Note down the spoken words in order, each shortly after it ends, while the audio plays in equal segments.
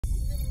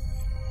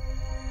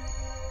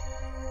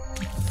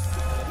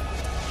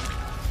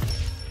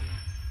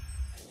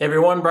Hey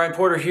everyone, Brian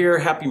Porter here.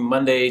 Happy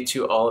Monday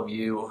to all of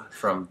you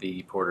from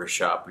the Porter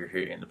shop. We're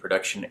here in the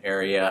production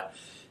area.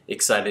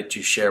 Excited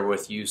to share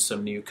with you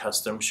some new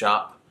custom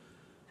shop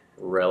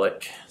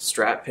Relic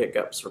Strat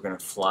pickups. We're going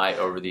to fly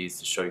over these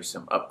to show you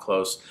some up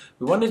close.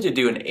 We wanted to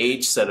do an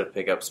age set of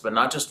pickups, but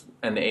not just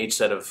an age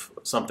set of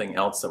something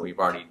else that we've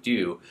already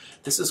do.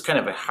 This is kind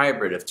of a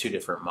hybrid of two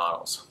different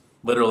models.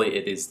 Literally,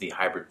 it is the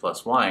hybrid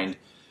plus wind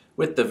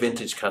with the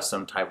vintage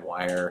custom type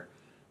wire,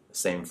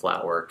 same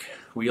flat work.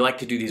 We like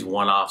to do these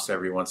one-offs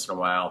every once in a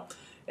while,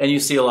 and you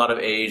see a lot of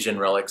age and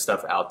relic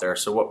stuff out there.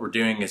 So what we're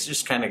doing is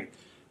just kind of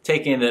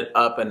taking it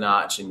up a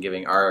notch and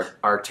giving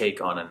our take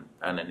on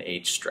an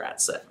age Strat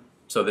set.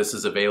 So this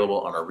is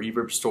available on our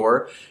Reverb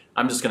store.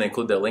 I'm just going to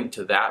include the link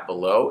to that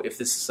below. If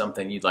this is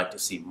something you'd like to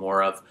see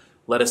more of,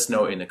 let us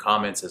know in the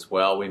comments as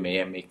well. We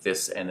may make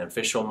this an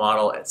official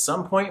model at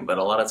some point, but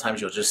a lot of times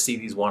you'll just see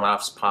these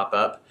one-offs pop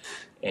up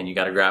and you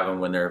got to grab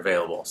them when they're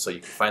available. So you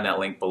can find that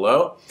link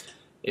below.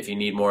 If you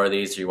need more of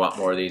these or you want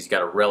more of these, you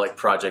got a Relic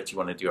project, you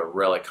want to do a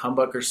Relic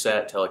humbucker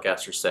set,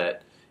 Telecaster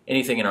set,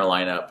 anything in our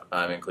lineup,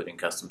 including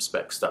custom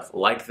spec stuff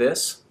like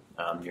this,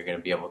 you're going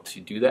to be able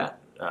to do that.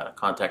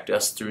 Contact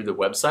us through the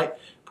website,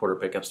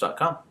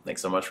 porterpickups.com.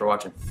 Thanks so much for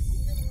watching.